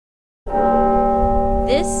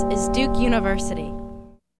This is Duke University.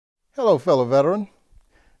 Hello, fellow veteran.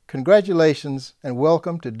 Congratulations and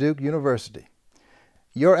welcome to Duke University.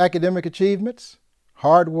 Your academic achievements,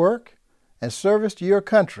 hard work, and service to your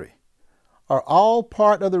country are all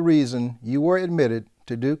part of the reason you were admitted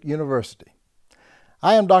to Duke University.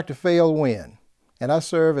 I am Dr. Phail Wynn, and I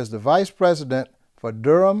serve as the Vice President for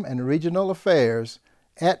Durham and Regional Affairs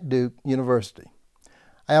at Duke University.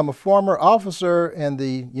 I am a former officer in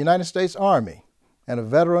the United States Army and a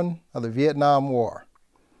veteran of the Vietnam War.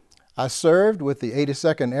 I served with the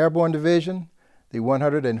 82nd Airborne Division, the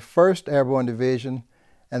 101st Airborne Division,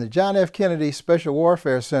 and the John F. Kennedy Special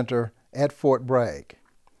Warfare Center at Fort Bragg.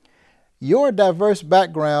 Your diverse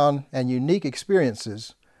background and unique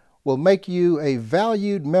experiences will make you a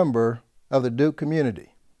valued member of the Duke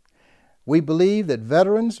community. We believe that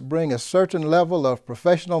veterans bring a certain level of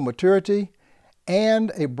professional maturity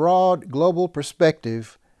and a broad global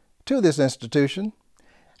perspective to this institution,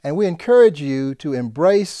 and we encourage you to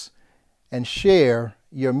embrace and share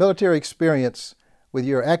your military experience with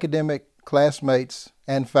your academic classmates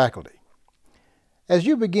and faculty. As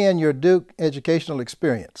you begin your Duke educational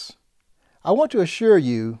experience, I want to assure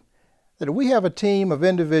you that we have a team of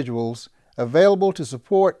individuals available to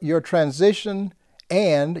support your transition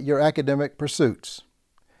and your academic pursuits.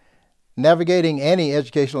 Navigating any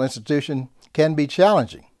educational institution can be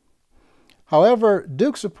challenging. However,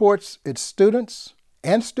 Duke supports its students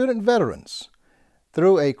and student veterans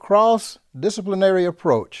through a cross-disciplinary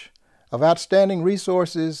approach of outstanding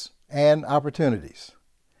resources and opportunities.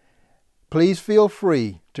 Please feel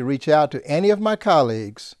free to reach out to any of my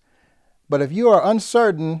colleagues, but if you are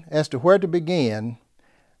uncertain as to where to begin,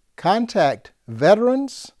 contact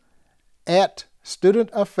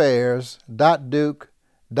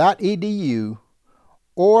veterans@studentaffairs.duke.edu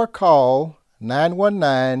or call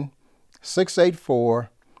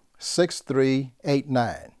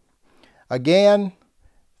 919-684-6389. Again,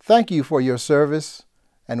 thank you for your service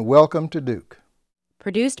and welcome to Duke.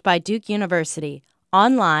 Produced by Duke University,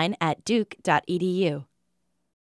 online at duke.edu.